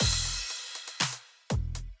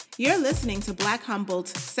You're listening to Black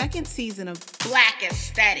Humboldt's second season of Black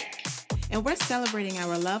Aesthetic, and we're celebrating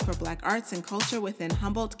our love for Black arts and culture within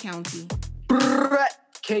Humboldt County.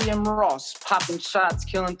 KM Ross, popping shots,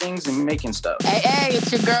 killing things, and making stuff. Hey,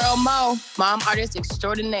 it's your girl Mo, mom artist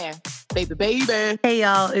extraordinaire. Baby. Hey,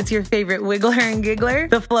 y'all, it's your favorite wiggler and giggler,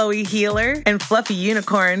 the flowy healer, and fluffy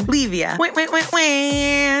unicorn, Levia. Wah.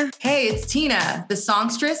 Hey, it's Tina, the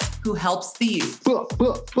songstress who helps the youth.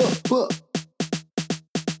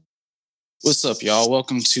 What's up, y'all?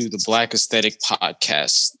 Welcome to the Black Aesthetic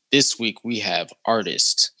Podcast. This week we have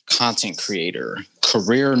artist, content creator,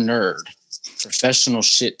 career nerd, professional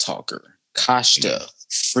shit talker, Kashta,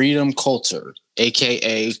 Freedom Coulter,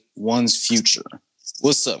 aka One's Future.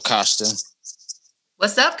 What's up, Kashta?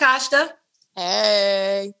 What's up, Kashta?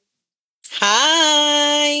 Hey.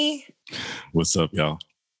 Hi. What's up, y'all?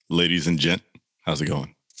 Ladies and gent, how's it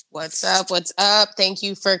going? What's up? Thank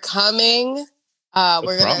you for coming.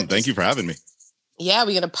 Thank you for having me. Yeah,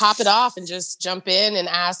 we're going to pop it off and just jump in and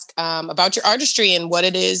ask about your artistry and what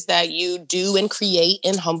it is that you do and create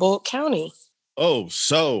in Humboldt County. I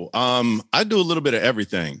do a little bit of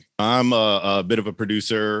everything. I'm a bit of a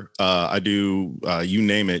producer. I do, you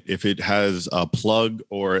name it. If it has a plug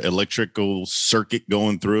or electrical circuit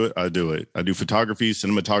going through it, I do it. I do photography,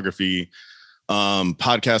 cinematography,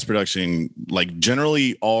 podcast production, like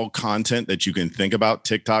generally all content that you can think about,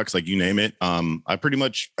 TikToks, like you name it. I pretty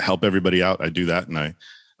much help everybody out. I do that. And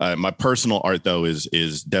my personal art though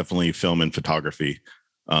is definitely film and photography.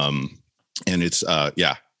 And it's,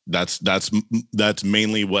 that's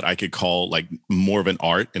mainly what I could call like more of an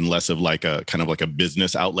art and less of like a kind of like a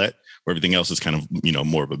business outlet, where everything else is kind of,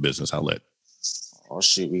 more of a business outlet. Oh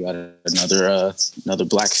shoot, we got another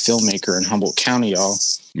black filmmaker in Humboldt County, y'all.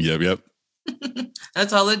 Yep.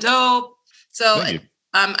 That's all dope. So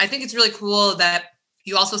I think it's really cool that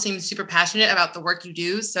you also seem super passionate about the work you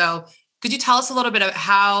do. So could you tell us a little bit of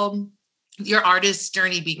how your artist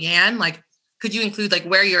journey began? Like, could you include like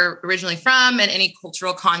where you're originally from and any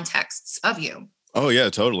cultural contexts of you? Oh yeah,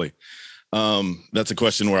 totally. That's a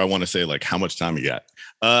question where I want to say like, how much time you got?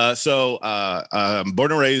 I'm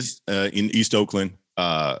born and raised in East Oakland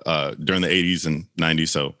during the 80s and 90s.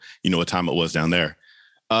 So you know what time it was down there.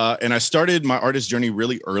 And I started my artist journey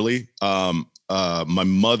really early. My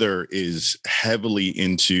mother is heavily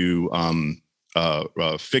into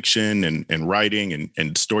fiction and writing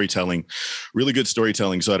and storytelling, really good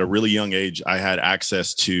storytelling. So at a really young age, I had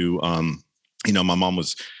access to, my mom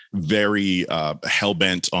was very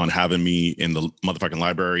hell-bent on having me in the motherfucking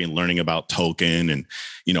library and learning about Tolkien and,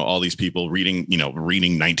 all these people reading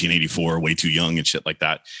 1984, way too young and shit like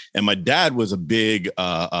that. And my dad was a big,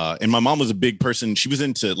 and my mom was a big person. She was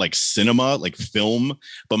into like cinema, like film,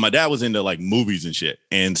 but my dad was into like movies and shit.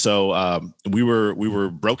 And so we were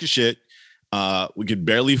broke as shit. We could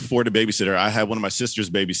barely afford a babysitter. I had one of my sisters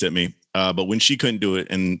babysit me, but when she couldn't do it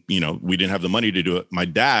and, we didn't have the money to do it, my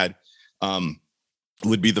dad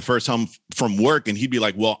would be the first home from work and he'd be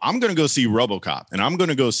like, well, I'm going to go see RoboCop and I'm going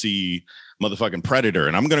to go see motherfucking Predator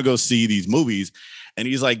and I'm going to go see these movies. And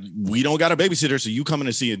he's like, we don't got a babysitter, so you coming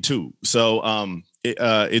to see it too. So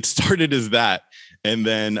it started as that. And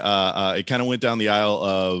then it kind of went down the aisle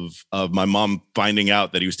of my mom finding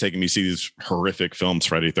out that he was taking me to see these horrific films,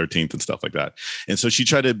 Friday the 13th and stuff like that. And so she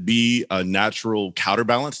tried to be a natural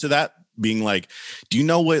counterbalance to that, being like, do you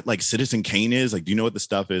know what like Citizen Kane is? Like, do you know what the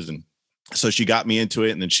stuff is? And so she got me into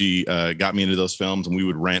it, and then she got me into those films, and we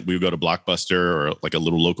would go to Blockbuster or like a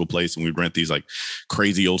little local place, and we'd rent these like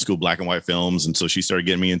crazy old school black and white films. And so she started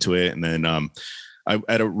getting me into it. And then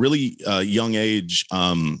at a really young age,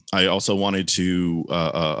 I also wanted to,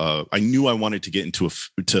 I knew I wanted to get into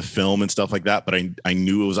to film and stuff like that, but I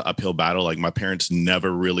knew it was an uphill battle. Like my parents never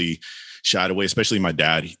really shied away, especially my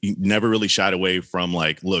dad. He never really shied away from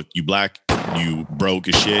like, look, you black, you broke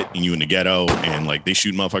as shit, and you in the ghetto, and like they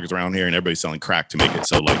shoot motherfuckers around here and everybody's selling crack to make it.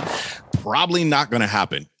 So like probably not going to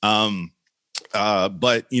happen.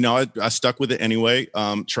 But I stuck with it anyway,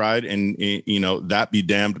 tried, and that be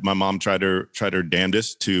damned. My mom tried her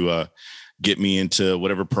damnedest to get me into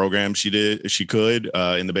whatever program she could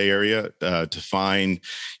in the Bay Area to find,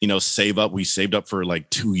 save up. We saved up for like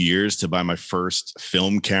 2 years to buy my first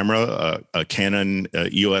film camera, a Canon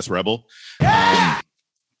EOS Rebel.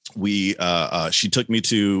 She took me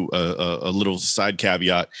to a little side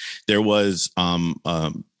caveat. There was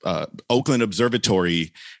Oakland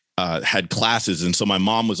Observatory had classes. And so my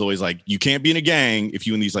mom was always like, you can't be in a gang if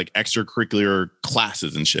you in these like extracurricular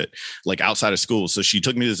classes and shit, like outside of school. So she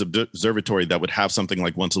took me to this observatory that would have something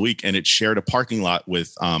like once a week, and it shared a parking lot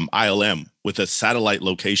with ILM, with a satellite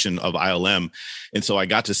location of ILM. And so I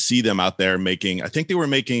got to see them out there making, I think they were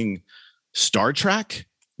making Star Trek.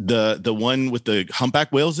 the one with the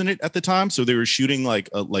humpback whales in it at the time. So they were shooting like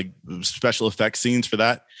special effects scenes for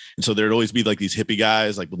that. And so there'd always be like these hippie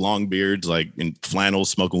guys, like with long beards, like in flannels,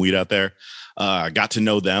 smoking weed out there. I got to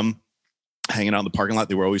know them hanging out in the parking lot.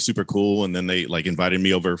 They were always super cool. And then they like invited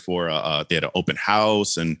me over for, they had an open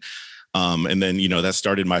house, and then, you know, that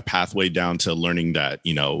started my pathway down to learning that,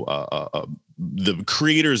 you know, the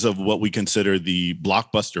creators of what we consider the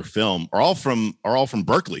blockbuster film are all from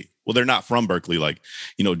Berkeley. Well, they're not from Berkeley. Like,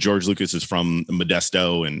 you know, George Lucas is from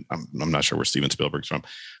Modesto, and I'm not sure where Steven Spielberg's from,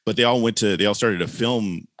 but they all started a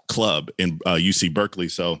film club in UC Berkeley.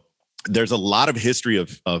 So there's a lot of history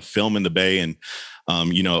of film in the Bay. And,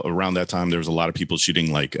 you know, around that time, there was a lot of people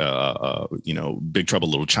shooting like, you know, Big Trouble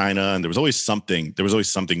in Little China. And there was always something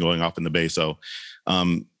going off in the Bay. So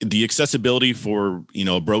the accessibility for, you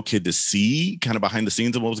know, a broke kid to see kind of behind the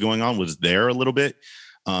scenes of what was going on was there a little bit.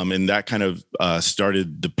 And that kind of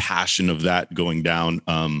started the passion of that going down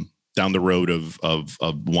the road of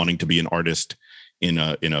wanting to be an artist in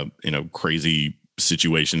a crazy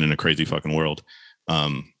situation in a crazy fucking world.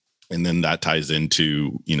 And then that ties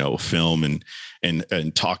into, you know, film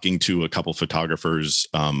and talking to a couple photographers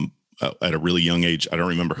at a really young age. I don't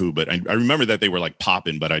remember who, but I remember that they were like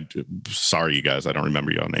popping, but sorry, you guys, I don't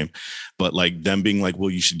remember your name, but like them being like, well,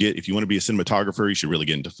 you should if you want to be a cinematographer, you should really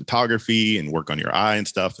get into photography and work on your eye and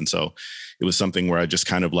stuff. And so it was something where I just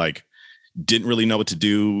kind of like, didn't really know what to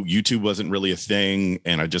do. YouTube wasn't really a thing.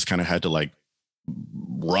 And I just kind of had to like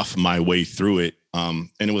rough my way through it. And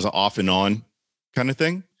it was an off and on kind of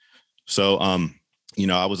thing. So, you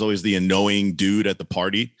know, I was always the annoying dude at the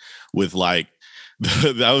party with like,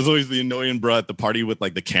 I was always the annoying bro at the party with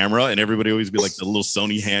like the camera, and everybody always be like the little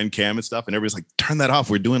Sony hand cam and stuff. And everybody's like, turn that off.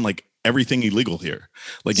 We're doing like everything illegal here.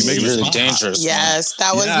 Like you make it really dangerous. Yes,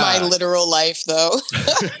 that was my literal life though.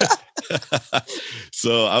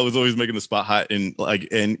 So I was always making the spot hot,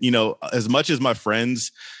 and you know, as much as my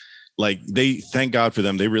friends, like thank God for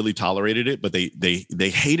them, they really tolerated it, but they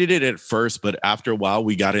hated it at first. But after a while,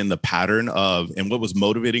 we got in the pattern of, and what was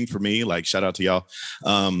motivating for me, like shout out to y'all.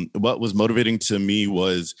 What was motivating to me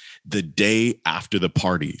was the day after the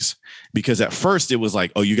parties, because at first it was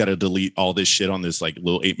like, oh, you got to delete all this shit on this like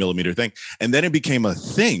little 8mm thing. And then it became a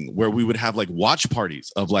thing where we would have like watch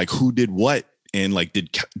parties of like who did what, and like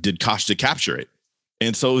did Koshta capture it?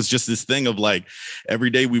 And so it was just this thing of like, every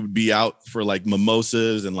day we would be out for like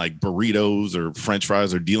mimosas and like burritos or French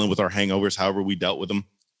fries or dealing with our hangovers, however we dealt with them.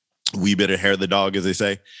 We bit of hair of the dog, as they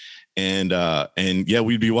say. And yeah,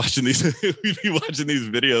 we'd be watching these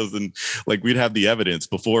videos, and like, we'd have the evidence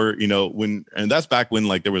before, you know, and that's back when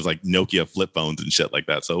like there was like Nokia flip phones and shit like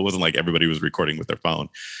that. So it wasn't like everybody was recording with their phone.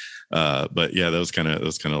 But yeah, that was kind of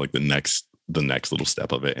like the next little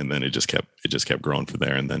step of it. And then it just kept growing from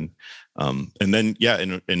there. And then, yeah.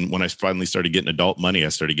 And when I finally started getting adult money, I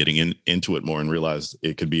started getting into it more and realized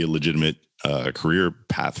it could be a legitimate career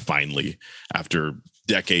path finally, after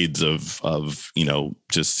decades of, you know,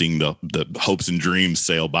 just seeing the hopes and dreams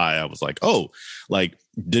sail by. I was like, oh, like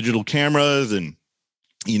digital cameras and,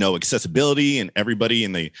 you know, accessibility, and everybody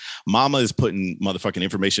and mama is putting motherfucking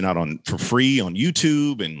information out for free on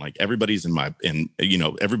YouTube, and like everybody's you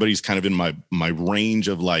know, everybody's kind of in my range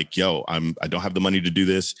of like, yo, I don't have the money to do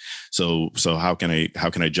this. So how can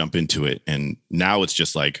I jump into it? And now it's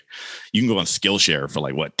just like, you can go on Skillshare for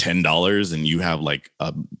like what, $10, and you have like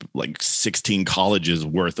 16 colleges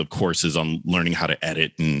worth of courses on learning how to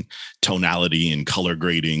edit and tonality and color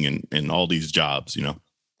grading and all these jobs, you know.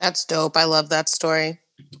 That's dope. I love that story.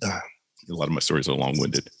 A lot of my stories are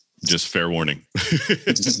long-winded. Just fair warning.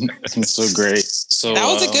 It's so great. So that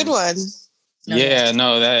was a good one. Yeah,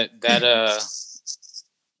 no, that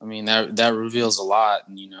I mean, that reveals a lot,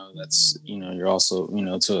 and you know, that's, you know, you're also, you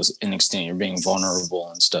know, to an extent, you're being vulnerable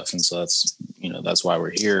and stuff, and so that's, you know, that's why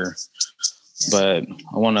we're here. Yeah. But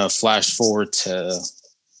I want to flash forward to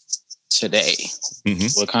today. Mm-hmm.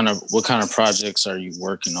 What kind of projects are you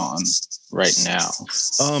working on right now?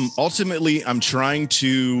 Ultimately, I'm trying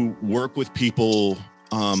to work with people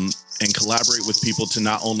and collaborate with people to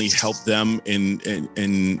not only help them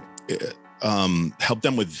help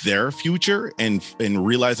them with their future and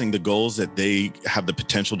realizing the goals that they have the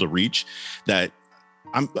potential to reach. That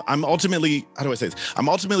I'm ultimately, how do I say this? I'm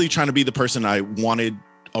ultimately trying to be the person I wanted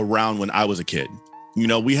around when I was a kid. You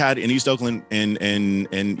know, we had in East Oakland and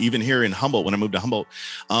even here in Humboldt, when I moved to Humboldt,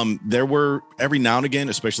 there were every now and again,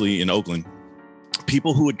 especially in Oakland,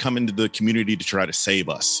 people who would come into the community to try to save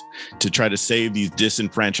us, to try to save these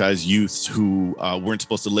disenfranchised youths who weren't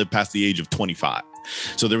supposed to live past the age of 25.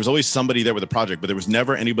 So there was always somebody there with a project, but there was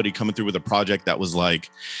never anybody coming through with a project that was like,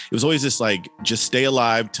 it was always this like, just stay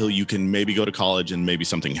alive till you can maybe go to college and maybe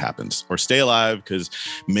something happens, or stay alive because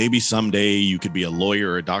maybe someday you could be a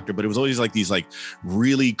lawyer or a doctor. But it was always like these like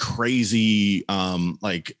really crazy,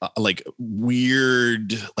 like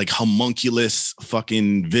weird, like homunculus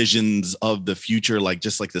fucking visions of the future, like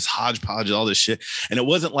just like this hodgepodge of all this shit. And it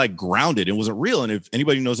wasn't like grounded. It wasn't real. And if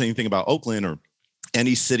anybody knows anything about Oakland or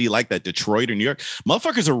any city like that, Detroit or New York,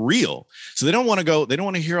 motherfuckers are real. So they don't want to go, they don't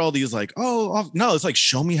want to hear all these like, oh, no, it's like,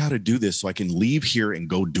 show me how to do this so I can leave here and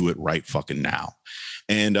go do it right fucking now.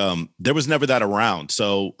 And there was never that around.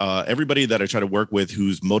 So everybody that I try to work with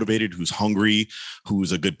who's motivated, who's hungry,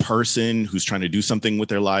 who's a good person, who's trying to do something with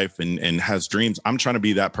their life and has dreams, I'm trying to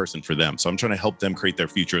be that person for them. So I'm trying to help them create their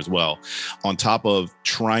future as well, on top of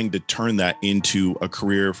trying to turn that into a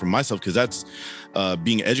career for myself, because that's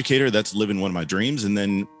being an educator, that's living one of my dreams. And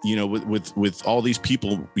then, you know, with all these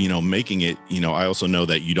people, you know, making it, you know, I also know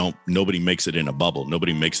that nobody makes it in a bubble.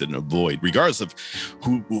 Nobody makes it in a void, regardless of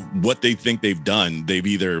what they think they've done. They've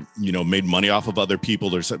either, you know, made money off of other people.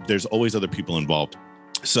 There's always other people involved.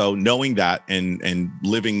 So knowing that and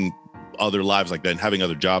living other lives like that and having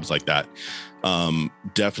other jobs like that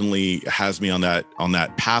definitely has me on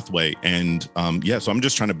that pathway. And so I'm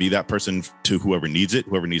just trying to be that person to whoever needs it,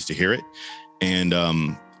 whoever needs to hear it.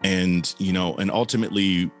 And you know, and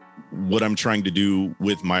ultimately what I'm trying to do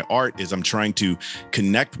with my art is I'm trying to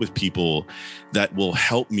connect with people that will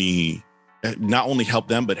help me, not only help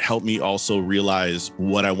them, but help me also realize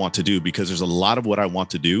what I want to do, because there's a lot of what I want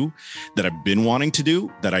to do that I've been wanting to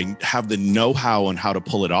do, that I have the know-how on how to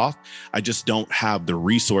pull it off. I just don't have the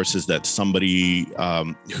resources that somebody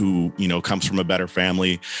who, you know, comes from a better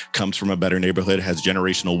family, comes from a better neighborhood, has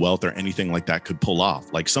generational wealth or anything like that could pull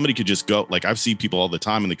off. Like somebody could just go, like I've seen people all the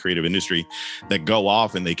time in the creative industry that go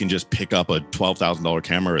off and they can just pick up a $12,000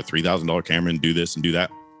 camera or a $3,000 camera and do this and do that.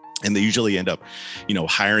 And they usually end up, you know,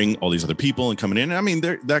 hiring all these other people and coming in. I mean,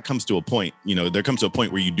 that comes to a point, you know, there comes to a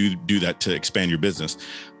point where you do that to expand your business.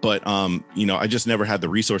 But, you know, I just never had the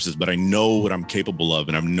resources, but I know what I'm capable of.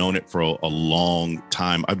 And I've known it for a long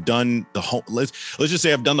time. I've done let's just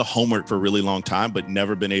say I've done the homework for a really long time, but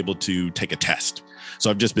never been able to take a test. So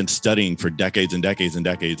I've just been studying for decades and decades and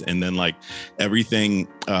decades. And then like everything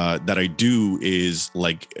that I do is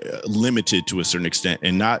like limited to a certain extent,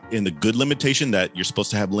 and not in the good limitation that you're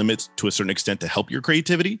supposed to have limits to a certain extent to help your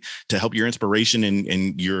creativity, to help your inspiration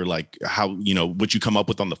and your like how, you know, what you come up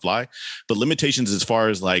with on the fly, but limitations as far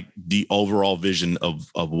as like the overall vision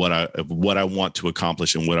of what I want to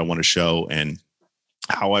accomplish and what I want to show and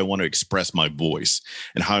how I want to express my voice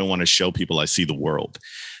and how I want to show people I see the world.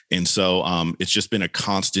 And so it's just been a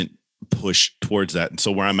constant push towards that. And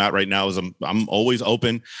so where I'm at right now is I'm always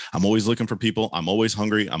open. I'm always looking for people. I'm always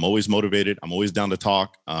hungry. I'm always motivated. I'm always down to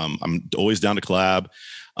talk. I'm always down to collab.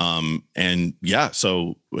 And yeah,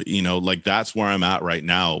 so, you know, like that's where I'm at right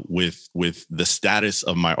now with the status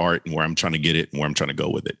of my art and where I'm trying to get it and where I'm trying to go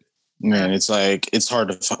with it. Man, it's like, it's hard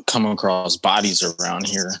to come across bodies around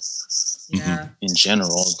here. Yeah. In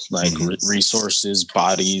general, like resources,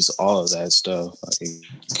 bodies, all of that stuff. Like,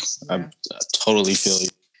 I totally feel you.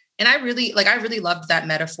 And I really loved that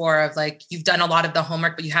metaphor of like, you've done a lot of the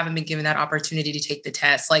homework, but you haven't been given that opportunity to take the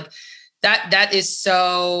test. Like that is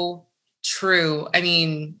so true. I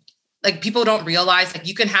mean, like people don't realize like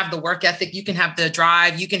you can have the work ethic, you can have the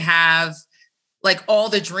drive, you can have like all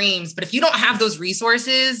the dreams, but if you don't have those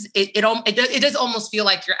resources, it does almost feel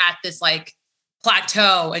like you're at this like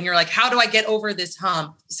plateau and you're like, how do I get over this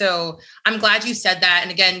hump? So I'm glad you said that. And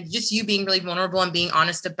again, just you being really vulnerable and being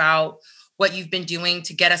honest about what you've been doing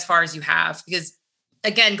to get as far as you have, because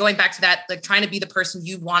again, going back to that, like trying to be the person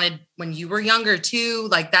you wanted when you were younger too,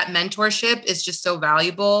 like that mentorship is just so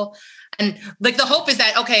valuable. And like the hope is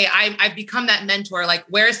that, okay, I've become that mentor. Like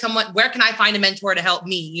where can I find a mentor to help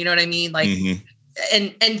me? You know what I mean? Like,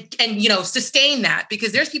 and, you know, sustain that,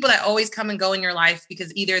 because there's people that always come and go in your life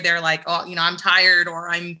because either they're like, oh, you know, I'm tired or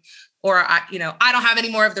I don't have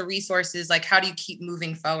any more of the resources. Like, how do you keep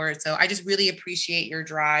moving forward? So I just really appreciate your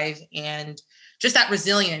drive and just that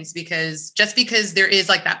resilience, because just because there is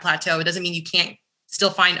like that plateau, it doesn't mean you can't still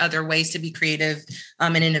find other ways to be creative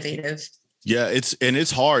and innovative. Yeah,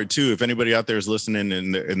 it's hard too. If anybody out there is listening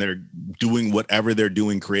and they're doing whatever they're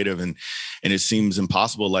doing creative and it seems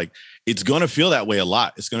impossible, like it's going to feel that way a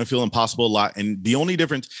lot. It's going to feel impossible a lot. And the only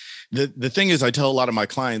difference, the thing is, I tell a lot of my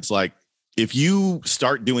clients, like, if you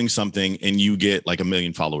start doing something and you get like 1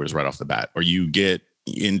 million followers right off the bat, or you get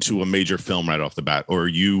into a major film right off the bat, or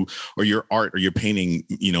your art or your painting,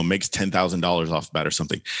 makes $10,000 off the bat or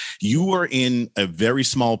something. You are in a very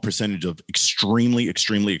small percentage of extremely,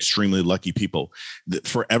 extremely, extremely lucky people.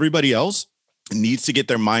 For everybody else, needs to get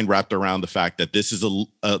their mind wrapped around the fact that this is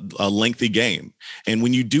a lengthy game. And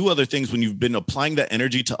when you do other things, when you've been applying that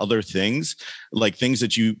energy to other things, like things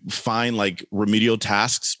that you find like remedial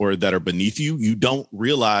tasks or that are beneath you, you don't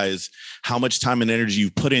realize how much time and energy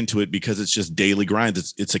you've put into it because it's just daily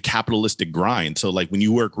grinds. It's a capitalistic grind. So like when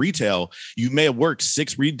you work retail, you may have worked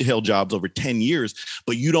 6 retail jobs over 10 years,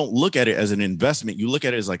 but you don't look at it as an investment. You look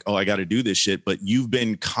at it as like, oh, I got to do this shit. But you've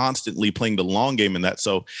been constantly playing the long game in that.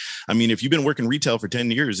 So, I mean, if you've been working retail for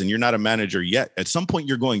 10 years and you're not a manager yet, at some point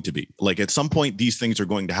you're going to be. Like at some point these things are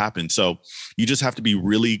going to happen. So you just have to be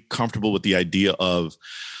really comfortable with the idea of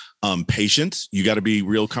patience. You got to be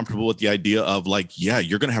real comfortable with the idea of like, yeah,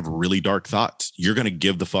 you're going to have really dark thoughts. You're going to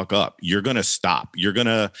give the fuck up. You're going to stop. You're going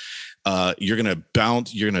to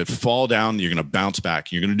bounce. You're going to fall down. You're going to bounce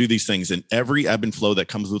back. You're going to do these things, and every ebb and flow that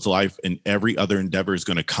comes with life and every other endeavor is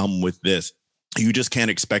going to come with this. You just can't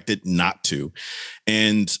expect it not to.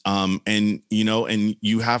 And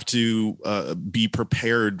you have to be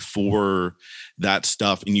prepared for that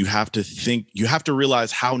stuff. And you have to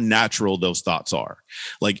realize how natural those thoughts are.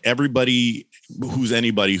 Like everybody who's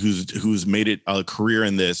made it a career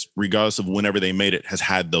in this, regardless of whenever they made it, has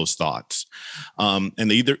had those thoughts. And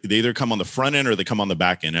they either come on the front end or they come on the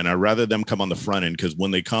back end. And I'd rather them come on the front end, because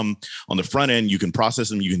when they come on the front end, you can process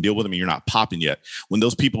them, you can deal with them, and you're not popping yet. When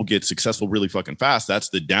those people get successful really fucking fast, that's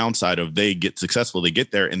the downside of they get successful, they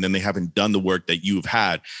get there, and then they haven't done the work that you've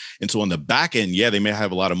had. And so on the back end, yeah, they may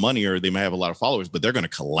have a lot of money or they may have a lot of followers, but they're going to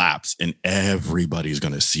collapse, and everybody's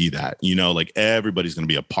going to see that, like everybody's going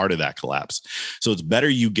to be a part of that collapse. So it's better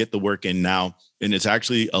you get the work in now. And it's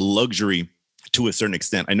actually a luxury to a certain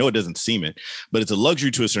extent. I know it doesn't seem it, but it's a luxury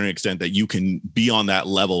to a certain extent that you can be on that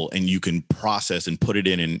level and you can process and put it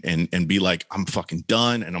in and be like, I'm fucking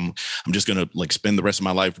done. And I'm just going to like spend the rest of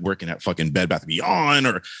my life working at fucking Bed Bath & Beyond,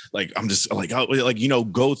 or like, I'm just like,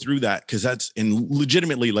 go through that. Cause that's, and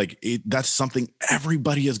legitimately that's something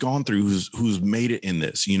everybody has gone through who's made it in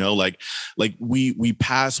this, like we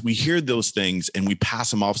hear those things and we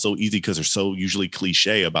pass them off so easy because they're so usually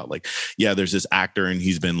cliche about like, yeah, there's this actor and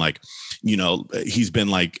he's been like, he's been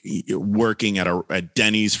like working at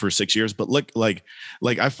Denny's for 6 years, but look, like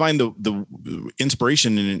I find the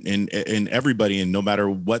inspiration in everybody, and no matter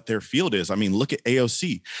what their field is. I mean, look at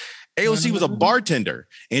AOC. AOC was a bartender,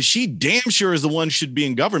 and she damn sure is the one should be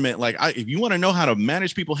in government. Like, if you want to know how to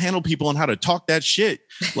manage people, handle people, and how to talk that shit,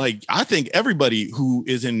 like, I think everybody who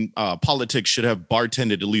is in politics should have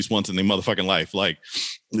bartended at least once in their motherfucking life. Like,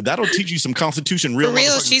 that'll teach you some Constitution. For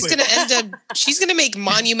real, she's gonna make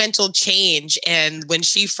monumental change. And when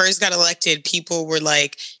she first got elected, people were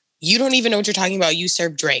like, you don't even know what you're talking about. You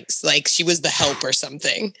serve drinks. Like, she was the help or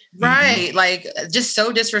something. Right. Mm-hmm. Like, just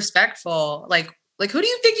so disrespectful. Like, who do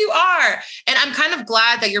you think you are? And I'm kind of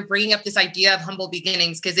glad that you're bringing up this idea of humble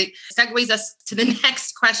beginnings, because it segues us to the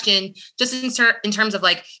next question, just in terms of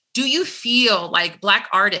like, do you feel like Black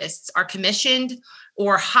artists are commissioned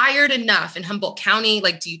or hired enough in Humboldt County?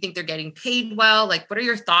 Like, do you think they're getting paid well? Like, what are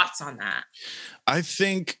your thoughts on that? I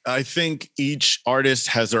think each artist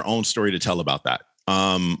has their own story to tell about that.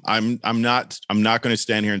 I'm not going to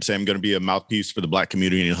stand here and say I'm going to be a mouthpiece for the Black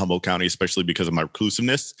community in Humboldt County, especially because of my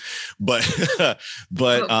reclusiveness. But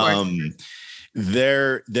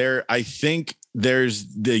I think there's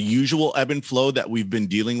the usual ebb and flow that we've been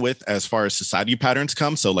dealing with as far as society patterns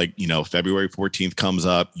come. So like, February 14th comes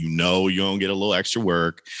up, you don't get a little extra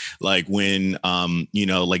work. Like when,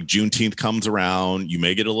 like Juneteenth comes around, you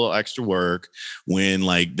may get a little extra work. When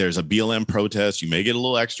like there's a BLM protest, you may get a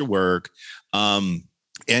little extra work. And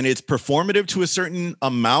it's performative to a certain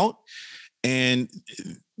amount.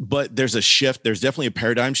 But there's a shift. There's definitely a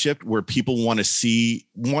paradigm shift where people want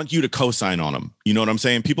you to co-sign on them. You know what I'm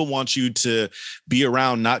saying? People want you to be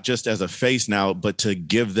around, not just as a face now, but to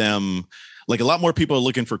give them, like, a lot more people are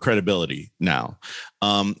looking for credibility now.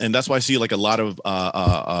 And that's why I see like a lot of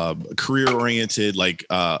career-oriented, like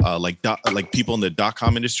people in the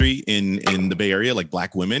 .com industry in the Bay Area, like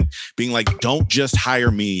Black women being like, don't just hire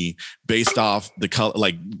me based off the color,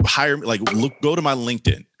 like hire me, like go to my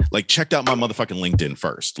LinkedIn. Like, checked out my motherfucking LinkedIn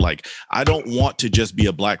first. Like, I don't want to just be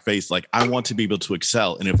a Black face. Like, I want to be able to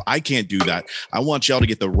excel. And if I can't do that, I want y'all to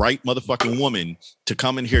get the right motherfucking woman to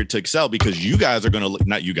come in here to excel, because you guys are going to,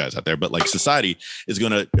 not you guys out there, but like society is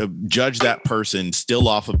going to judge that person still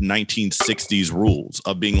off of 1960s rules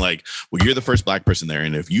of being like, well, you're the first Black person there.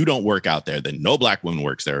 And if you don't work out there, then no Black woman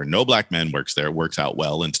works there. No Black man works there, works out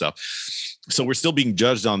well and stuff. So we're still being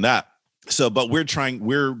judged on that. So, but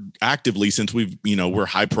we're actively, since we're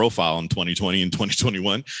high profile in 2020 and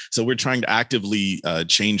 2021. So we're trying to actively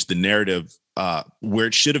change the narrative where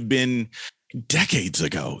it should have been decades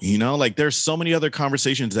ago. Like there's so many other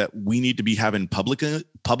conversations that we need to be having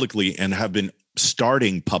publicly and have been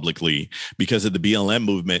starting publicly because of the BLM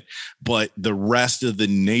movement, but the rest of the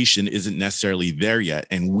nation isn't necessarily there yet.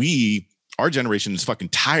 And our generation is fucking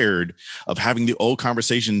tired of having the old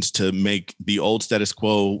conversations to make the old status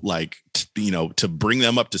quo, like, to bring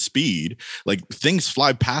them up to speed. Like things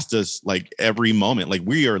fly past us like every moment. Like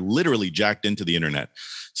we are literally jacked into the internet.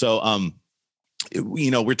 So,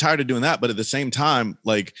 we're tired of doing that. But at the same time,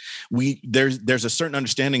 like there's a certain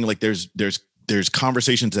understanding, like there's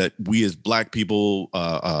conversations that we as Black people,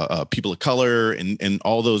 people of color, and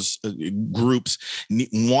all those groups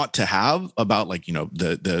want to have about, like,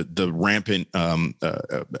 the rampant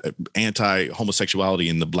anti-homosexuality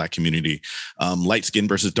in the Black community, light skin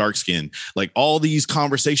versus dark skin, like all these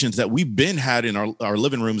conversations that we've been had in our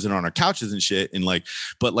living rooms and on our couches and shit, and like,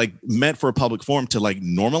 but like meant for a public forum to like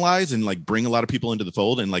normalize and like bring a lot of people into the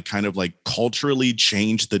fold and like kind of like culturally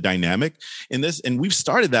change the dynamic in this. And we've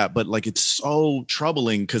started that, but like it's so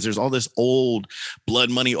troubling because there's all this old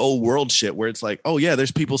blood money, old world shit where it's like, oh yeah,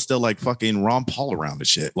 there's people still like fucking Ron Paul around and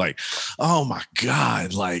shit. Like, oh my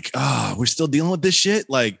God, like, we're still dealing with this shit.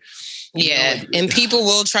 Like, yeah. And people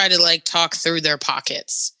will try to like talk through their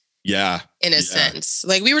pockets. Yeah. In a sense.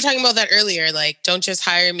 Like we were talking about that earlier. Like, don't just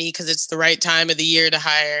hire me because it's the right time of the year to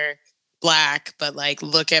hire Black, but like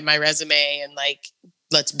look at my resume and like,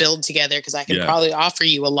 let's build together because I can probably offer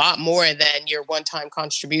you a lot more than your one-time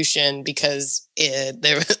contribution because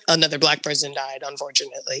another Black person died,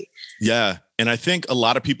 unfortunately. Yeah. And I think a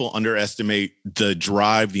lot of people underestimate the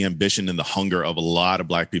drive, the ambition, and the hunger of a lot of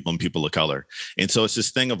Black people and people of color. And so it's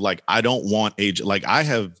this thing of like, I don't want like I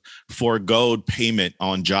have foregoed payment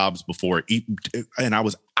on jobs before, and I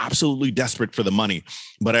was absolutely desperate for the money,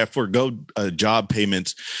 but I foregoed job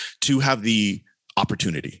payments to have the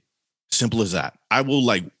opportunity. Simple as that. I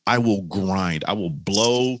will grind. I will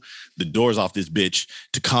blow the doors off this bitch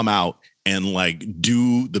to come out and like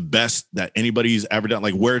do the best that anybody's ever done.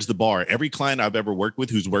 Like, where's the bar? Every client I've ever worked with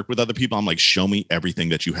who's worked with other people, I'm like, show me everything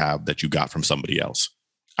that you have that you got from somebody else.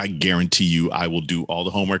 I guarantee you I will do all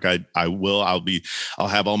the homework. I'll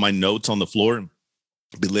have all my notes on the floor,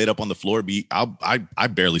 be laid up on the floor. I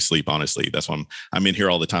barely sleep, honestly. That's why I'm in here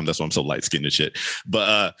all the time. That's why I'm so light skinned and shit.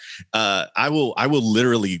 But I will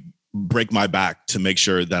literally break my back to make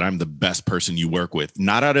sure that I'm the best person you work with,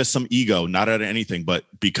 not out of some ego, not out of anything, but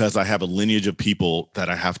because I have a lineage of people that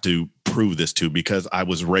I have to prove this to, because I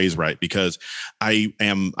was raised right, because I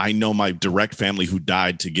know my direct family who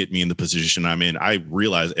died to get me in the position I'm in. I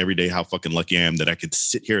realize every day how fucking lucky I am that I could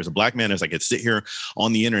sit here as a Black man, as I could sit here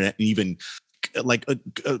on the internet and even like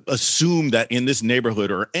assume that in this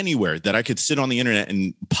neighborhood or anywhere that I could sit on the internet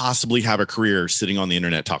and possibly have a career sitting on the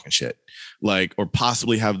internet talking shit, like, or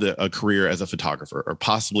possibly have a career as a photographer, or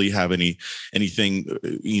possibly have any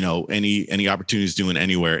opportunities doing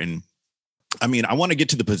anywhere. And I mean, I want to get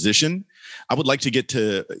to the position. I would like to get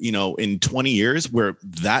to, in 20 years where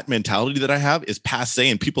that mentality that I have is passe,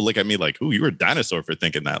 and people look at me like, "Ooh, you were a dinosaur for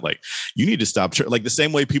thinking that." Like, you need to stop. Like the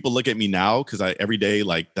same way people look at me now, because every day,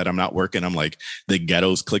 like, that I'm not working, I'm like, the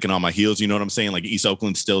ghetto's clicking on my heels. You know what I'm saying? Like, East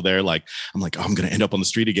Oakland's still there. Like, I'm like, oh, I'm going to end up on the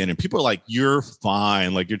street again. And people are like, "You're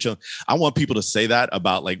fine. Like, you're chilling." I want people to say that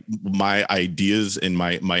about like my ideas and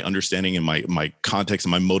my understanding and my context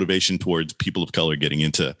and my motivation towards people of color getting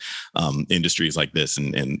into industries like this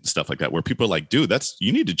and stuff like that, where people are like, "Dude,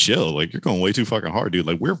 you need to chill. Like, you're going way too fucking hard, dude.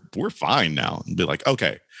 Like, we're fine now." And be like,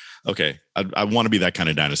 okay. I want to be that kind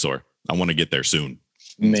of dinosaur. I want to get there soon.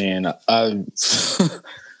 Man,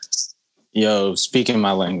 speaking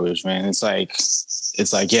my language, man. It's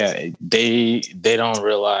like, yeah, they don't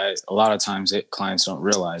realize, a lot of times clients don't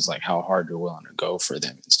realize like how hard you're willing to go for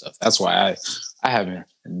them and stuff. That's why I have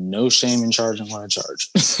no shame in charging what I charge.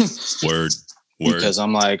 Word. Because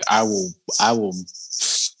I'm like, I will,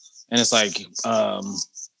 and it's like,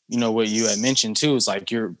 what you had mentioned too, is like,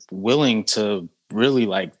 you're willing to really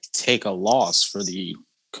like take a loss for the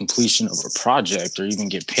completion of a project, or even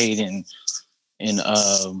get paid in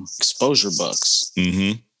exposure bucks.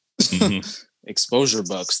 Mm-hmm. Mm-hmm. Exposure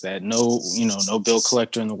bucks that no bill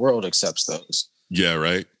collector in the world accepts those. Yeah,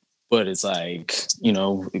 right. But it's like,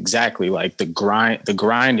 exactly, like the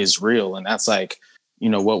grind is real. And that's like,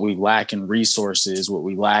 what we lack in resources, what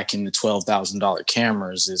we lack in the $12,000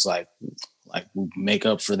 cameras is like we make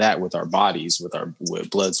up for that with our bodies, with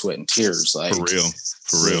blood, sweat, and tears. Like,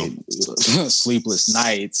 For real. Sleepless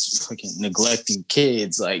nights, fucking neglecting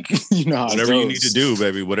kids, like, you know how whatever you need to do,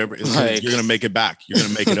 baby, whatever, like, you're gonna make it back. You're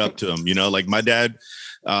gonna make it up to them. You know, like my dad,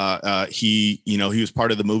 he was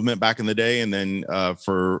part of the movement back in the day, and then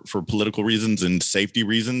for political reasons and safety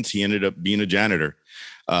reasons, he ended up being a janitor.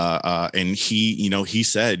 And he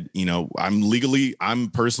said,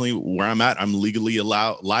 I'm personally where I'm at, I'm legally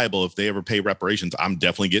liable if they ever pay reparations. I'm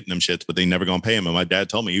definitely getting them shits, but they never gonna pay him. And my dad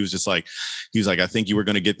told me, he was like, I think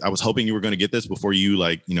I was hoping you were going to get this before you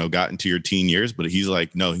got into your teen years. But he's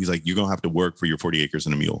like, no, he's like, you're going to have to work for your 40 acres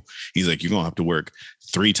and a mule. He's like, you're going to have to work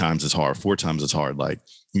 3 times as hard, 4 times as hard. Like,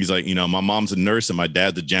 he's like, my mom's a nurse and my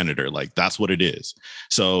dad's a janitor. Like, that's what it is.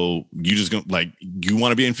 So you just go, like, you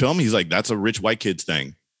want to be in film? He's like, that's a rich white kid's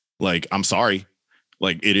thing. Like, I'm sorry.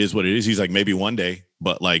 Like, it is what it is. He's like, maybe one day.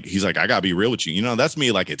 But like, he's like, I gotta be real with you. That's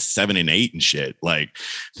me like at 7 and 8 and shit. Like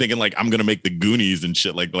thinking like I'm gonna make the Goonies and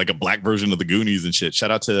shit, like a black version of the Goonies and shit. Shout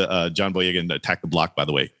out to John Boyega and Attack the Block, by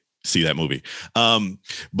the way. See that movie.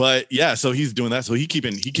 But yeah, so he's doing that. So he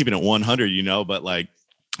keeping it 100, but like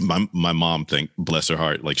my mom, bless her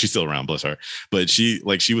heart, like she's still around, bless her. But she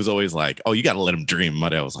was always like, oh, you got to let him dream. My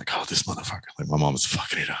dad was like, oh, this motherfucker. Like my mom was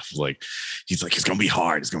fucking it up. Like, he's like, it's going to be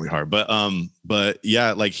hard. It's going to be hard. But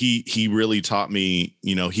yeah, like he really taught me,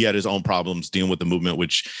 he had his own problems dealing with the movement,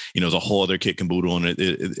 which, is a whole other kit and caboodle. And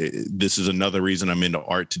this is another reason I'm into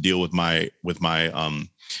art, to deal with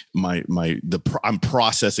I'm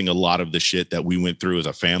processing a lot of the shit that we went through as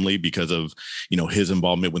a family because of, his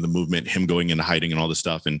involvement with the movement, him going into hiding and all this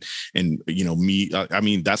stuff. And me, I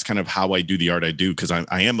mean, that's kind of how I do the art I do. Cause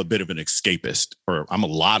I am a bit of an escapist, or I'm a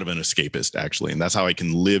lot of an escapist actually. And that's how I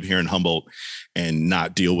can live here in Humboldt and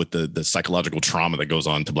not deal with the psychological trauma that goes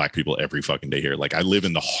on to Black people every fucking day here. Like I live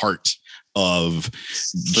in the heart of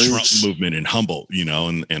the Trump movement in Humboldt,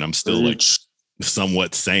 and I'm still like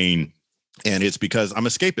somewhat sane. And it's because I'm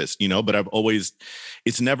escapist, but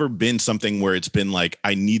it's never been something where it's been like,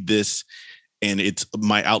 I need this and it's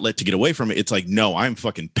my outlet to get away from it. It's like, no, I'm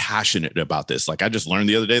fucking passionate about this. Like I just learned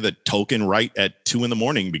the other day that Tolkien write at 2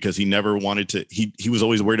 a.m. because he never wanted to, he was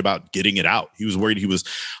always worried about getting it out. He was worried he was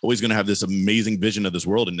always going to have this amazing vision of this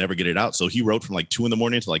world and never get it out. So he wrote from like 2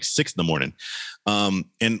 a.m. to like 6 a.m.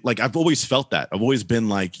 And like, I've always felt that. I've always been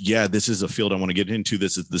like, yeah, this is a field I want to get into.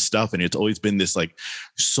 This is the stuff. And it's always been this like,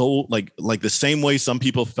 so like the same way some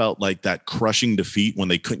people felt like that crushing defeat when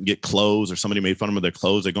they couldn't get clothes or somebody made fun of them with their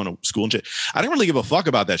clothes, they're going to school and shit. I didn't really give a fuck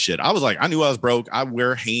about that shit. I was like, I knew I was broke. I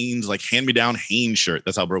wear Hanes, like hand me down Hanes shirt.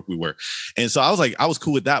 That's how broke we were. And so I was like, I was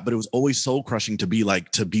cool with that, but it was always soul crushing to be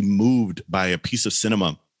moved by a piece of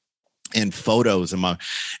cinema and photos and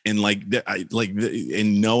knowing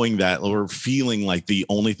that, or feeling like the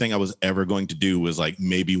only thing I was ever going to do was like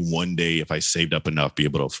maybe one day, if I saved up enough, be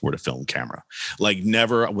able to afford a film camera. Like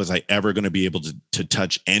never was I ever going to be able to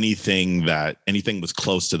touch anything was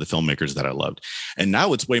close to the filmmakers that I loved. And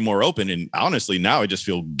now it's way more open. And honestly, now I just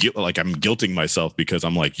feel like I'm guilting myself because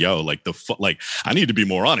I'm like, yo, like I need to be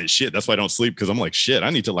more on it. Shit. That's why I don't sleep. Cause I'm like, shit, I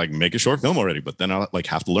need to like make a short film already, but then I like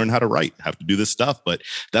have to learn how to write, have to do this stuff. But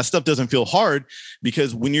that stuff doesn't feel hard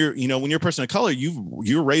because when you're a person of color,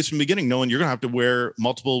 you're raised from the beginning knowing you're gonna have to wear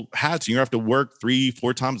multiple hats and you're gonna have to work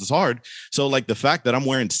 3-4 times as hard. So like the fact that I'm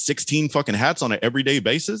wearing 16 fucking hats on an everyday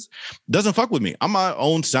basis doesn't fuck with me. I'm my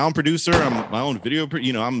own sound producer. I'm my own video,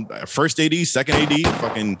 I'm first AD, second AD,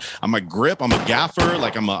 fucking I'm a grip, I'm a gaffer,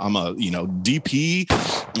 like I'm a DP,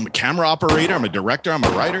 I'm a camera operator, I'm a director, I'm a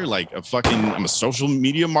writer, I'm a social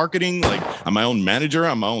media marketing, like I'm my own manager,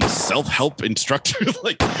 I'm my own self-help instructor.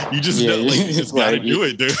 Like you just gotta do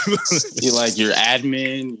it, dude. You're like your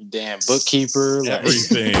admin, your damn bookkeeper,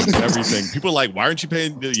 everything. People are like, why aren't you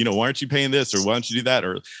paying this, or why don't you do that,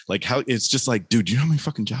 or like how it's just like, dude, do you know how many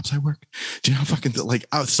fucking jobs I work? Do you know how fucking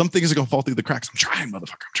some things are gonna fall through the cracks? I'm trying,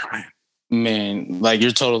 motherfucker. I'm trying. Man, like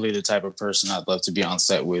you're totally the type of person I'd love to be on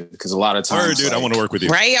set with, because a lot of times, dude, I want to work with you.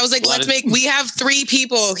 Right? I was like, we have 3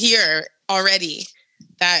 people here already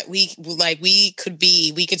that we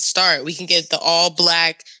could start. We can get the all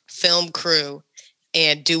Black film crew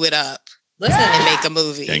and do it up. Listen, and make a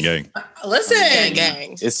movie. Gang. Listen,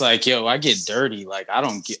 gang. It's like, yo, I get dirty. Like I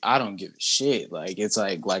don't give a shit. Like it's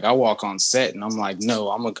like I walk on set and I'm like, no,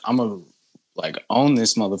 I'm a like own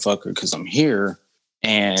this motherfucker because I'm here.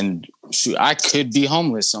 And shoot, I could be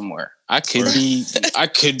homeless somewhere. I could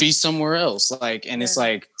be somewhere else. Like, and it's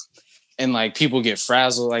like, and like people get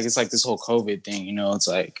frazzled. Like it's like this whole COVID thing, it's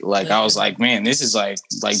like I was like, man, this is like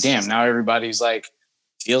damn. Now everybody's like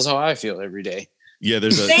feels how I feel every day. Yeah,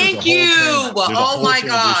 thank you. Oh my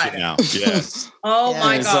god. Now. Yeah. Oh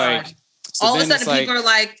my god. All of a sudden, people are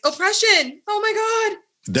like oppression. Oh my god.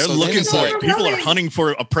 They're looking for it. People are hunting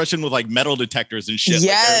for oppression with like metal detectors and shit.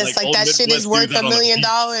 Yes, like that shit is worth $1 million.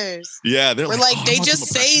 Yeah, they're like they just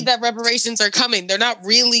say that reparations are coming. They're not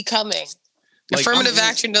really coming. Like, affirmative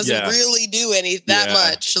action doesn't really do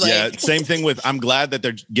much. Like, yeah, same thing with. I'm glad that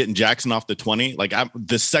they're getting Jackson off the 20. Like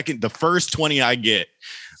the first 20 I get.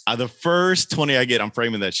 The first 20 I get, I'm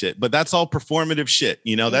framing that shit. But that's all performative shit.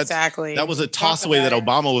 You know, that was a toss away that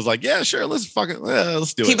Obama was like, yeah, sure, let's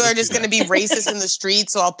do it. People are just going to be racist in the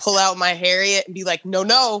streets. So I'll pull out my Harriet and be like, no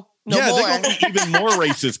more. They're going to be even more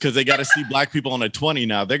racist because they got to see black people on a 20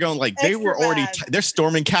 now. They're going like, they were already, they're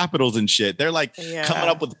storming capitals and shit. They're like coming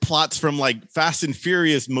up with plots from like Fast and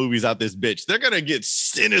Furious movies out this bitch. They're going to get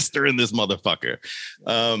sinister in this motherfucker.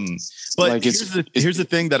 But like here's the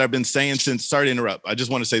thing that I've been saying since, sorry to interrupt. I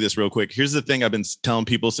just want to say this real quick. Here's the thing I've been telling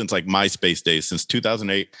people since like MySpace days, since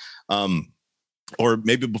 2008. Or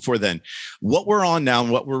maybe before then. What we're on now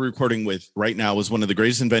and what we're recording with right now is one of the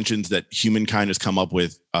greatest inventions that humankind has come up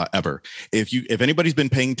with ever. If anybody's been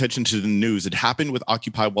paying attention to the news, it happened with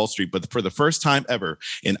Occupy Wall Street, but for the first time ever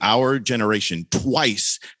in our generation,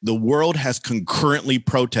 twice the world has concurrently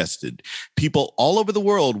protested. People all over the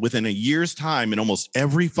world within a year's time in almost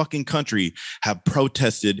every fucking country have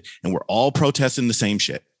protested, and we're all protesting the same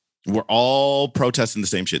shit. We're all protesting the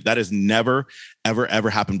same shit. That has never,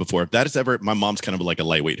 ever happened before. If that is ever, my mom's kind of like a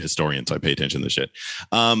lightweight historian, so I pay attention to this shit.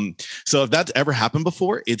 So if that's ever happened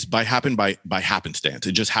before, it's happened by happenstance.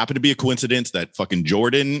 It just happened to be a coincidence that fucking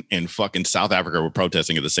Jordan and fucking South Africa were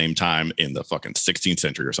protesting at the same time in the fucking 16th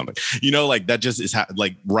century or something. You know, like that just is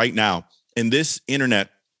like right now. And this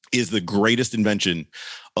internet is the greatest invention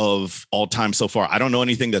of all time so far. I don't know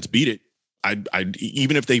anything that's beat it. I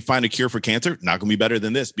even if they find a cure for cancer, not gonna be better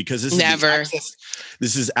than this, because this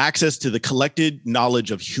is access to the collected knowledge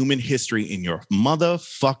of human history in your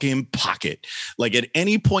motherfucking pocket. Like at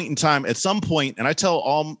any point in time, at some point, and I tell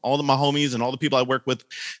all of my homies and all the people I work with,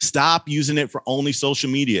 stop using it for only social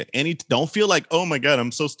media. Don't feel like, oh my God,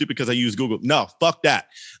 I'm so stupid because I use Google. No, fuck that.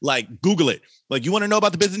 Like Google it. Like you want to know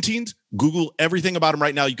about the Byzantines? Google everything about them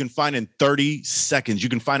right now. You can find in 30 seconds. You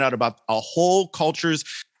can find out about a whole culture's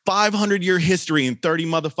 500-year history in 30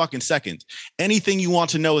 motherfucking seconds. Anything you want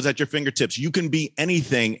to know is at your fingertips. You can be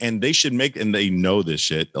anything, and they should and they know this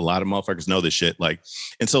shit. A lot of motherfuckers know this shit. Like,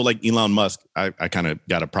 and so like Elon Musk, I kind of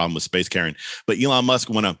got a problem with space Karen, but Elon Musk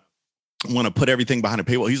want to put everything behind a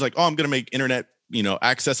paywall. He's like, oh, I'm going to make internet,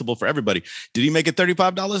 accessible for everybody. Did he make it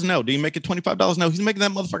 $35? No. Did he make it $25? No. He's making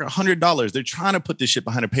that motherfucker $100. They're trying to put this shit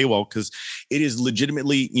behind a paywall because it is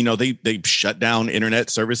legitimately, they shut down internet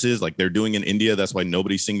services like they're doing in India. That's why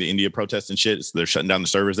nobody's seeing the India protests and shit. So they're shutting down the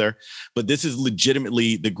servers there. But this is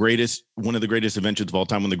legitimately one of the greatest inventions of all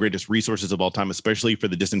time, one of the greatest resources of all time, especially for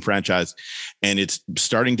the disenfranchised. And it's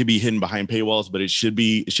starting to be hidden behind paywalls, but it should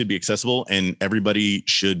be accessible, and everybody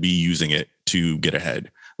should be using it to get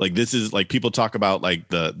ahead. Like this is like people talk about like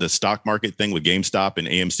the stock market thing with GameStop and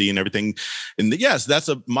AMC and everything. And yes, that's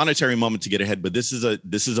a monetary moment to get ahead. But this is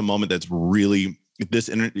a moment that's really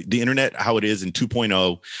the internet, how it is in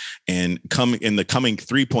 2.0 and in the coming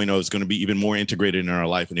 3.0 is going to be even more integrated in our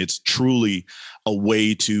life. And it's truly a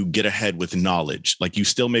way to get ahead with knowledge. Like you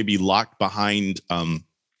still may be locked behind,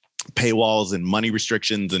 paywalls and money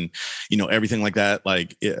restrictions and everything like that,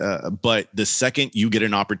 but the second you get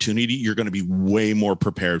an opportunity, you're going to be way more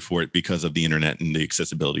prepared for it because of the internet and the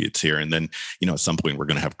accessibility it's here. And then at some point we're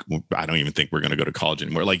going to have, I don't even think we're going to go to college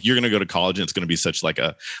anymore. Like you're going to go to college and it's going to be such like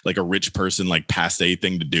a rich person like passe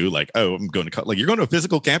thing to do. Like, oh, I'm going to like, you're going to a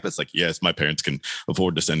physical campus. Like, yes, my parents can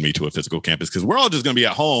afford to send me to a physical campus because we're all just going to be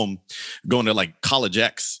at home going to like College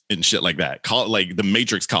X and shit like that. Like the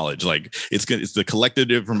Matrix College. Like it's the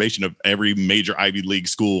collected information of every major Ivy League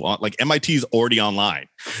school. Like MIT's already online.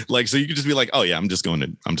 Like, so you could just be like, oh yeah, I'm just going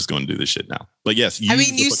to do this shit now. But yes,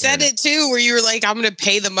 you said it too, where you were like, I'm going to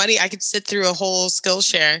pay the money. I could sit through a whole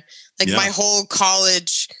Skillshare. Like my whole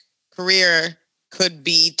college career could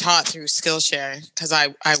be taught through Skillshare because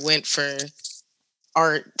I went for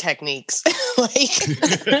art techniques. My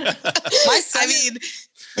son,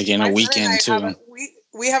 again, a weekend too.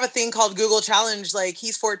 We have a thing called Google Challenge. Like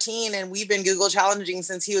he's 14 and we've been Google challenging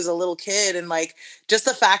since he was a little kid. And like, just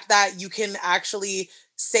the fact that you can actually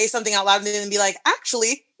say something out loud and then be like,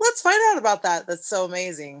 actually, let's find out about that. That's so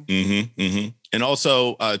amazing. Mm-hmm, mm-hmm. And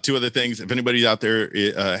also 2 other things. If anybody out there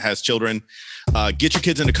has children, get your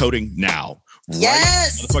kids into coding now.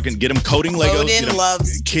 Yes. Motherfucking get them coding Legos. Odin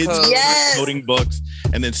loves kids code. Yes. coding books.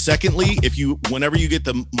 And then secondly, whenever you get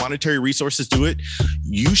the monetary resources to it,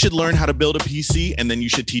 you should learn how to build a PC, and then you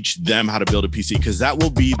should teach them how to build a PC, because that will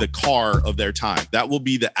be the car of their time. That will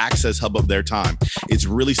be the access hub of their time. It's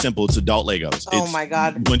really simple. It's adult Legos. My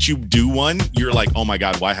God. Once you do one, you're like, oh my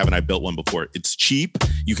God, why haven't I built one before? It's cheap.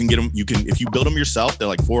 You can get them. If you build them yourself, they're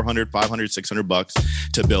like $400, $500,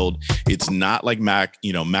 $600 to build. It's not like Mac,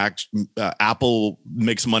 Apple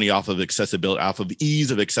makes money off of accessibility, off of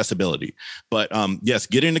ease of accessibility. But yes,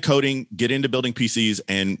 get into coding, get into building PCs.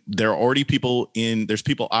 And there are already there's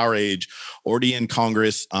people our age already in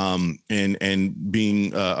Congress and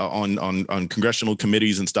being on congressional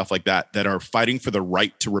committees and stuff like that are fighting for the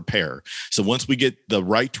right to repair. So once we get the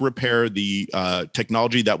right to repair the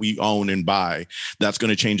technology that we own and buy, that's going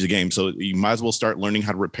to change the game. So you might as well start learning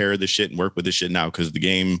how to repair this shit and work with this shit now, because the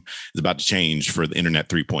game is about to change for the internet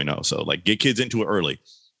 3.0. So like, get kids into it early.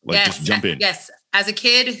 Like, just jump in. Yes. As a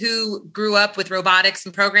kid who grew up with robotics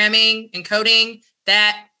and programming and coding,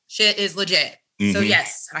 that shit is legit. Mm-hmm. So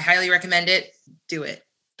yes, I highly recommend it. Do it.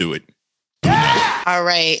 Do it. All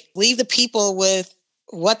right. Leave the people with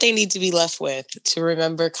what they need to be left with to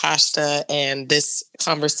remember Kashta and this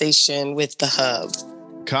conversation with the hub.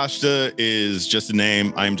 Kashta is just a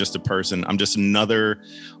name. I'm just a person. I'm just another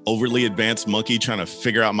overly advanced monkey trying to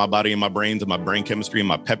figure out my body and my brains and my brain chemistry and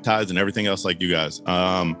my peptides and everything else like you guys.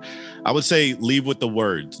 I would say leave with the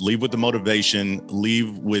words, leave with the motivation,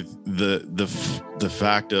 leave with the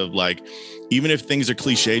fact of like, even if things are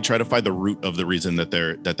cliche, try to find the root of the reason that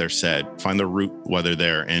they're said. Find the root why they're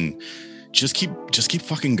there, and just keep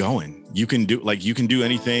fucking going. You can do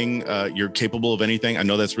anything. You're capable of anything. I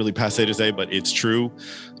know that's really passé to say, but it's true.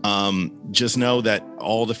 Just know that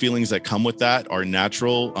all the feelings that come with that are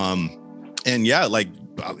natural. And yeah, like,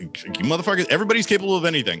 you motherfuckers, everybody's capable of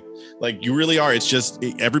anything. Like, you really are. It's just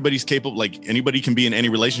everybody's capable. Like, anybody can be in any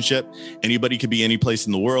relationship. Anybody could be any place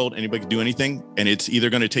in the world. Anybody can do anything. And it's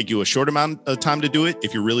either going to take you a short amount of time to do it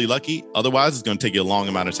if you're really lucky. Otherwise, it's going to take you a long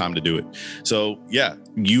amount of time to do it. So yeah,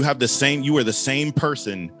 you are the same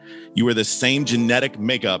person. You are the same genetic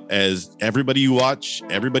makeup as everybody you watch,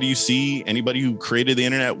 everybody you see, anybody who created the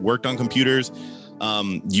internet, worked on computers.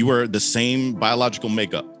 You are the same biological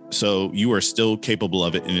makeup. So you are still capable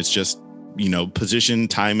of it. And it's just, position,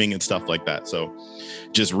 timing, and stuff like that. So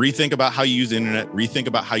just rethink about how you use the internet, rethink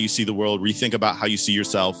about how you see the world, rethink about how you see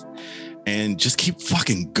yourself, and just keep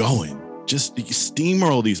fucking going. Just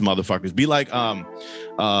steamroll these motherfuckers. Be like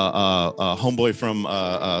homeboy from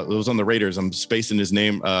it was on the Raiders. I'm spacing his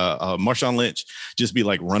name. Marshawn Lynch. Just be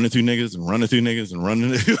like running through niggas and running through niggas and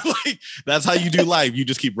running. Like, that's how you do life. You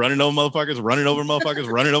just keep running over motherfuckers, running over motherfuckers,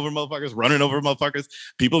 running over motherfuckers, running over motherfuckers.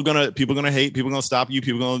 People gonna hate. People gonna stop you.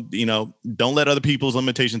 People gonna don't let other people's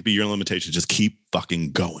limitations be your limitations. Just keep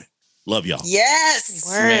fucking going. Love y'all. Yes.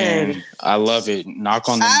 Word. Man, I love it. Knock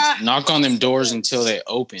on them doors until they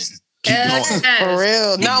open. Keep going. For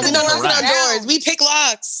real. No, we don't knock on Right. doors. We pick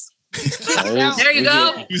locks. There you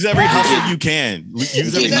go. Use every hustle you can.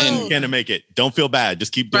 Use every hustle you can to make it. Don't feel bad.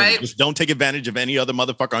 Just keep doing it. Just don't take advantage of any other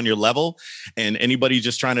motherfucker on your level and anybody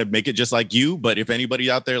just trying to make it just like you. But if anybody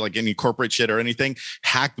out there, like any corporate shit or anything,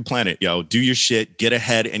 hack the planet, yo. Do your shit. Get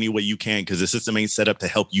ahead any way you can, because the system ain't set up to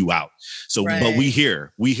help you out. So, but we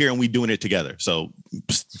here and we doing it together. So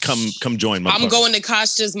come join. I'm going to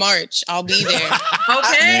Kashta's march. I'll be there.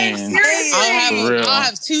 Okay. Man. Seriously. I'll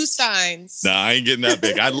have 2 signs. Nah, I ain't getting that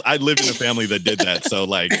big. I lived in a family that did that. So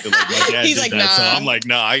like my dad He's did like, that. nah. So I'm like,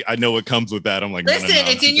 no, I know what comes with that. I'm like, Listen,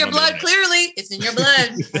 no, it's in your blood. Clearly, it's in your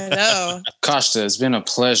blood. I know. Kashta, it's been a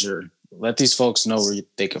pleasure. Let these folks know where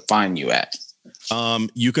they can find you at.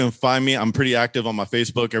 You can find me. I'm pretty active on my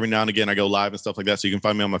Facebook. Every now and again, I go live and stuff like that. So you can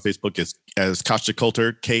find me on my Facebook as Kashta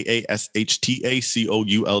Coulter,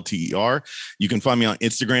 KASHTACOULTER. You can find me on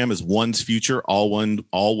Instagram as One's Future, all one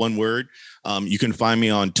word. You can find me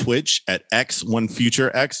on Twitch at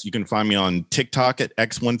X1FutureX. You can find me on TikTok at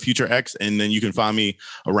X1FutureX. And then you can find me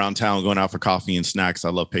around town going out for coffee and snacks. I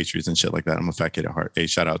love pastries and shit like that. I'm a fat kid at heart. Hey,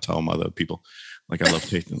 shout out to all my other people. Like, I love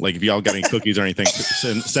tasting. Like, if y'all got any cookies or anything,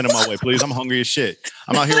 send them my way, please. I'm hungry as shit.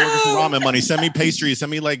 I'm out here working for ramen money. Send me pastries.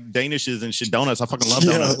 Send me like Danishes and shit. Donuts. I fucking love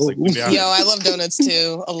donuts. Like, Yo, I love donuts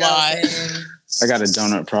too. A lot. I got a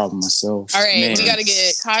donut problem myself. All right, Man. we got to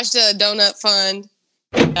get Kashta a donut fund.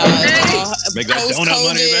 Make that donut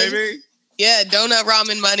money, baby. Yeah, donut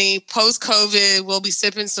ramen money. Post-COVID, we'll be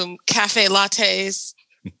sipping some cafe lattes,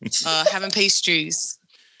 having pastries.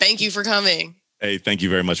 Thank you for coming. Hey, thank you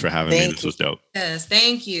very much for having me. This was dope. Yes,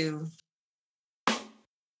 thank you.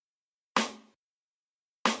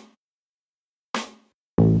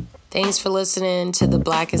 Thanks for listening to The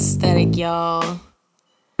Black Aesthetic, y'all.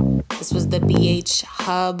 This was the BH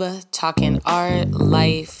Hub, talking art,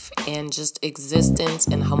 life, and just existence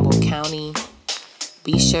in Humboldt County.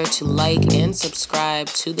 Be sure to like and subscribe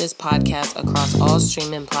to this podcast across all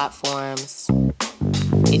streaming platforms.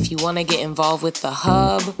 If you want to get involved with the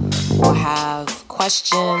Hub or have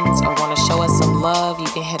questions or want to show us some love, you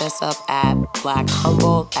can hit us up at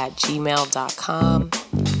blackhumboldt@gmail.com.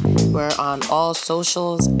 We're on all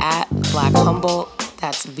socials at Black Humboldt.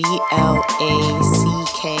 That's BLACKHUMBOLT.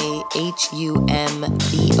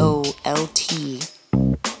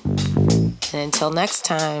 And until next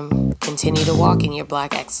time, continue to walk in your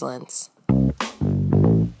Black excellence.